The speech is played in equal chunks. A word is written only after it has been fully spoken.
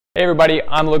Hey everybody,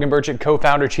 I'm Logan Burchett,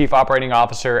 co-founder, chief operating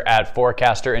officer at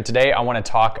Forecaster, and today I want to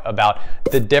talk about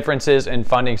the differences in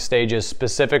funding stages,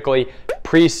 specifically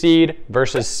pre-seed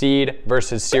versus seed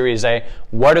versus Series A.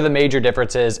 What are the major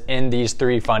differences in these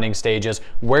three funding stages?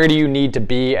 Where do you need to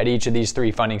be at each of these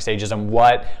three funding stages, and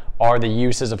what are the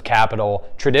uses of capital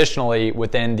traditionally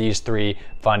within these three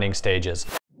funding stages?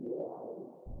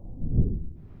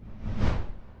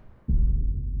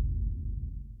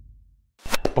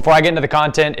 Before I get into the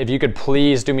content, if you could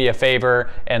please do me a favor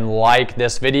and like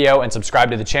this video and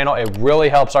subscribe to the channel. It really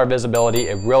helps our visibility.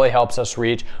 It really helps us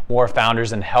reach more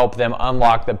founders and help them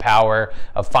unlock the power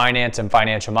of finance and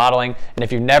financial modeling. And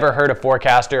if you've never heard of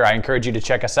Forecaster, I encourage you to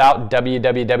check us out,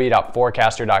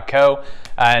 www.forecaster.co,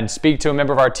 and speak to a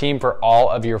member of our team for all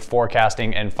of your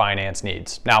forecasting and finance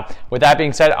needs. Now, with that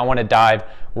being said, I want to dive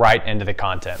right into the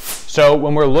content. So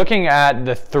when we're looking at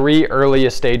the three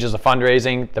earliest stages of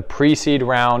fundraising, the pre-seed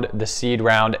round, the seed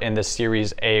round, and the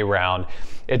Series A round,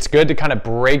 it's good to kind of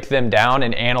break them down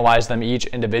and analyze them each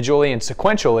individually and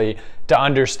sequentially to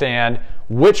understand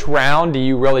which round do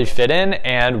you really fit in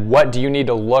and what do you need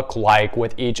to look like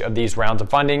with each of these rounds of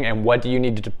funding and what do you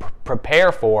need to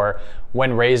prepare for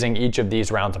when raising each of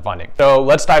these rounds of funding. So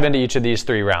let's dive into each of these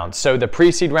three rounds. So the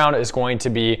pre-seed round is going to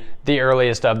be the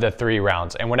earliest of the three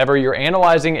rounds. And whenever you're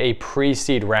analyzing a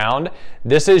pre-seed round,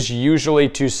 this is usually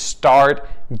to start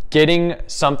getting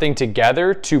something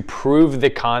together to prove the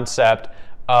concept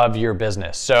of your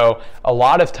business. So a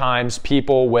lot of times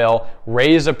people will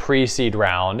raise a pre-seed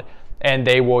round and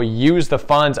they will use the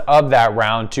funds of that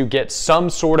round to get some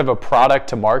sort of a product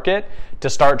to market, to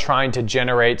start trying to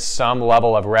generate some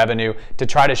level of revenue, to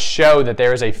try to show that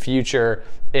there is a future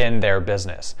in their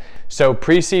business. So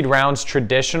pre-seed rounds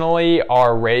traditionally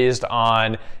are raised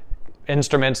on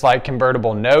instruments like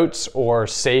convertible notes or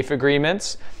safe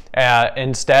agreements,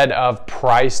 instead of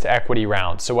priced equity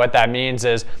rounds. So what that means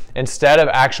is instead of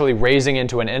actually raising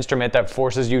into an instrument that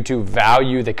forces you to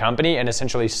value the company and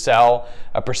essentially sell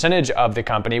a percentage of the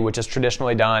company, which is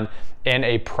traditionally done in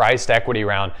a priced equity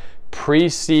round,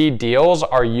 pre-seed deals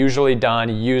are usually done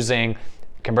using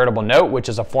convertible note, which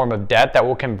is a form of debt that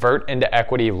will convert into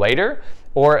equity later,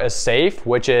 or a safe,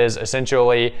 which is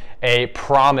essentially a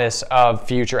promise of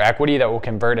future equity that will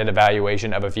convert at a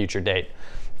valuation of a future date.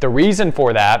 The reason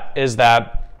for that is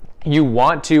that you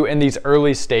want to, in these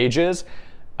early stages,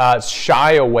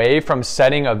 shy away from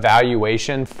setting a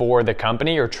valuation for the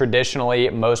company, or traditionally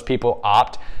most people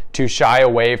opt to shy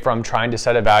away from trying to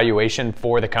set a valuation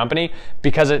for the company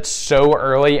because it's so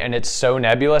early and it's so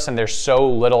nebulous and there's so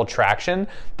little traction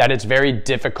that it's very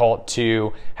difficult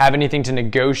to have anything to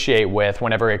negotiate with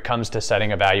whenever it comes to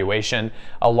setting a valuation.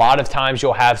 A lot of times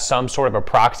you'll have some sort of a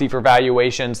proxy for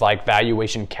valuations, like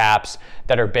valuation caps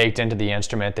that are baked into the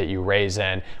instrument that you raise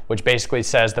in, which basically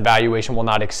says the valuation will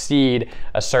not exceed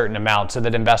a certain amount so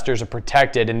that investors are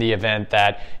protected in the event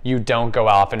that you don't go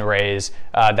off and raise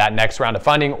that next round of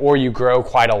funding, or you grow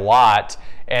quite a lot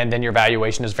and then your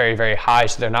valuation is very, very high,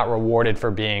 so they're not rewarded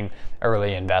for being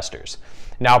early investors.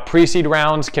 Now, pre-seed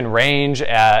rounds can range,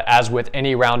 as with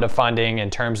any round of funding,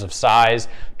 in terms of size.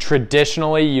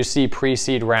 Traditionally, you see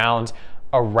pre-seed rounds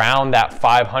around that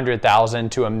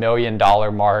 $500,000 to $1 million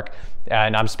mark.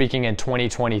 And I'm speaking in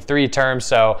 2023 terms,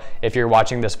 so if you're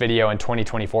watching this video in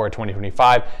 2024 or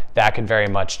 2025, that could very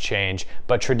much change.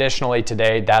 But traditionally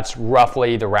today, that's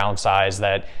roughly the round size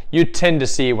that you tend to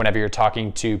see whenever you're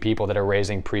talking to people that are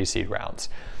raising pre-seed rounds.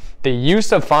 The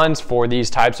use of funds for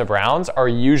these types of rounds are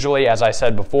usually, as I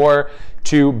said before,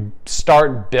 to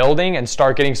start building and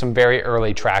start getting some very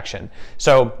early traction.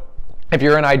 So if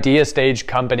you're an idea stage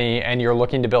company and you're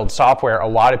looking to build software, a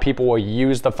lot of people will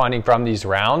use the funding from these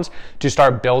rounds to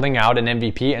start building out an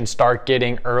MVP and start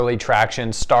getting early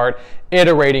traction, start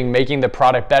iterating, making the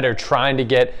product better, trying to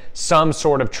get some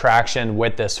sort of traction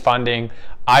with this funding.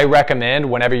 I recommend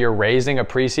whenever you're raising a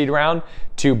pre-seed round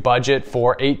to budget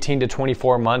for 18 to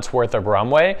 24 months worth of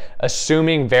runway,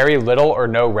 assuming very little or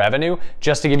no revenue,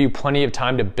 just to give you plenty of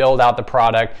time to build out the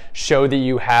product, show that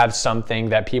you have something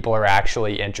that people are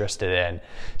actually interested in.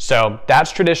 So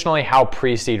that's traditionally how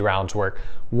pre-seed rounds work.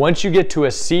 Once you get to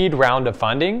a seed round of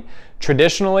funding,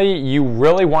 traditionally, you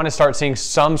really want to start seeing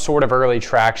some sort of early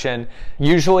traction.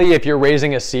 Usually, if you're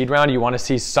raising a seed round, you want to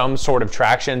see some sort of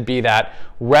traction, be that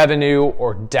revenue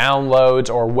or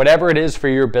downloads or whatever it is for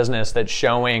your business that's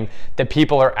showing that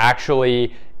people are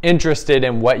actually interested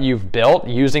in what you've built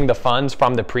using the funds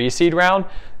from the pre-seed round.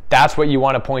 That's what you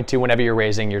want to point to whenever you're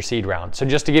raising your seed round. So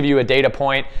just to give you a data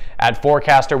point, at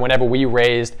Forecaster, whenever we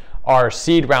raised our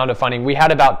seed round of funding, we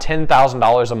had about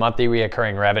 $10,000 a monthly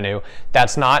recurring revenue.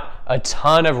 That's not a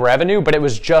ton of revenue, but it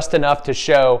was just enough to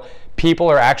show people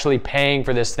are actually paying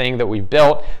for this thing that we've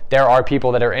built. There are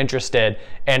people that are interested.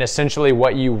 And essentially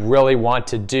what you really want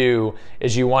to do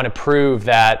is you want to prove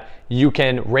that you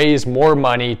can raise more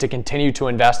money to continue to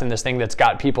invest in this thing that's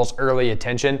got people's early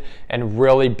attention and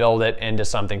really build it into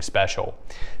something special.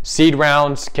 Seed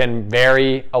rounds can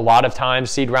vary. A lot of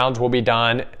times seed rounds will be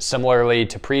done similarly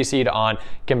to pre-seed on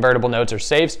convertible notes or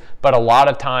safes, but a lot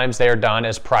of times they are done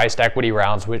as priced equity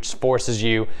rounds, which forces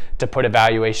you to put a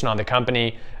valuation on the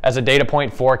company. As a data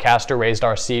point, Forecaster raised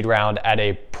our seed round at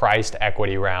a priced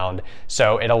equity round.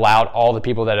 So it allowed all the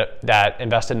people that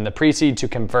invested in the pre-seed to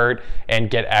convert and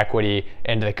get equity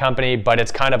into the company, but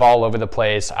it's kind of all over the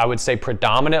place. I would say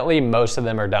predominantly most of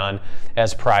them are done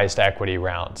as priced equity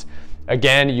rounds.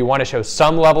 Again, you want to show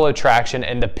some level of traction,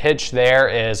 and the pitch there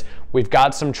is we've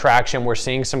got some traction, we're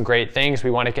seeing some great things,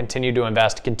 we want to continue to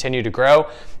invest, continue to grow,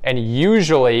 and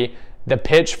usually the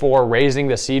pitch for raising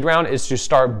the seed round is to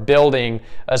start building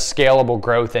a scalable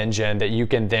growth engine that you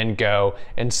can then go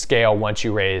and scale once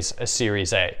you raise a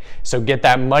Series A. So get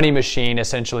that money machine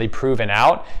essentially proven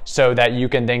out so that you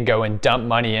can then go and dump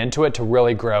money into it to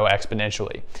really grow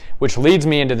exponentially, which leads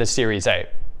me into the Series A.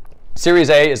 Series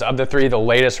A is, of the three, the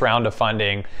latest round of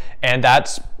funding, and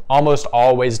that's almost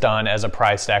always done as a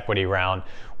priced equity round,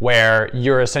 where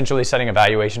you're essentially setting a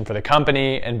valuation for the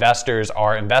company. Investors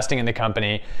are investing in the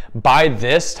company. By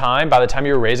this time, by the time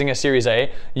you're raising a Series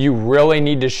A, you really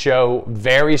need to show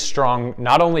very strong,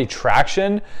 not only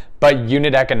traction, but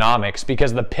unit economics,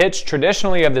 because the pitch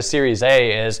traditionally of the Series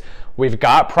A is we've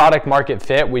got product market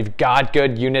fit, we've got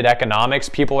good unit economics,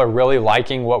 people are really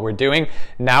liking what we're doing.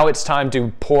 Now it's time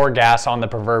to pour gas on the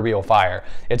proverbial fire.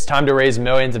 It's time to raise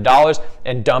millions of dollars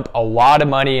and dump a lot of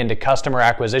money into customer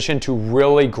acquisition to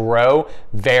really grow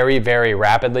very, very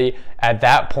rapidly. At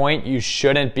that point, you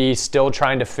shouldn't be still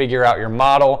trying to figure out your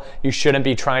model. You shouldn't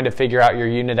be trying to figure out your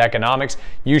unit economics.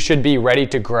 You should be ready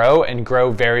to grow and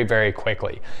grow very, very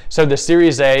quickly. So the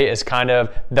Series A is kind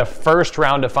of the first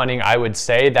round of funding, I would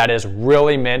say, that is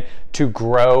really meant to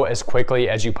grow as quickly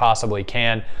as you possibly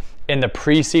can. In the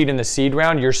pre-seed and the seed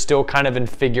round, you're still kind of in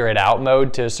figure it out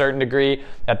mode to a certain degree.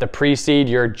 At the pre-seed,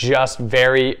 you're just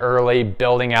very early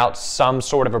building out some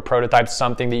sort of a prototype,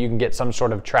 something that you can get some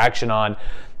sort of traction on.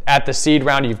 At the seed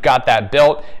round, you've got that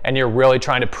built and you're really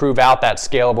trying to prove out that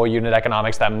scalable unit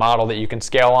economics, that model that you can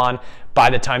scale on. By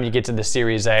the time you get to the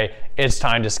Series A, it's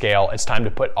time to scale. It's time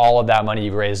to put all of that money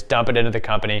you've raised, dump it into the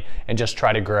company, and just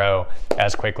try to grow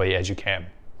as quickly as you can.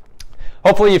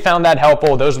 Hopefully you found that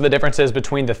helpful. Those are the differences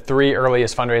between the three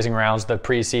earliest fundraising rounds, the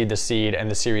pre-seed, the seed, and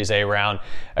the Series A round.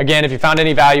 Again, if you found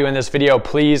any value in this video,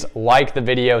 please like the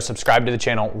video, subscribe to the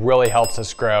channel, really helps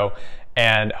us grow,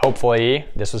 and hopefully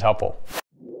this was helpful.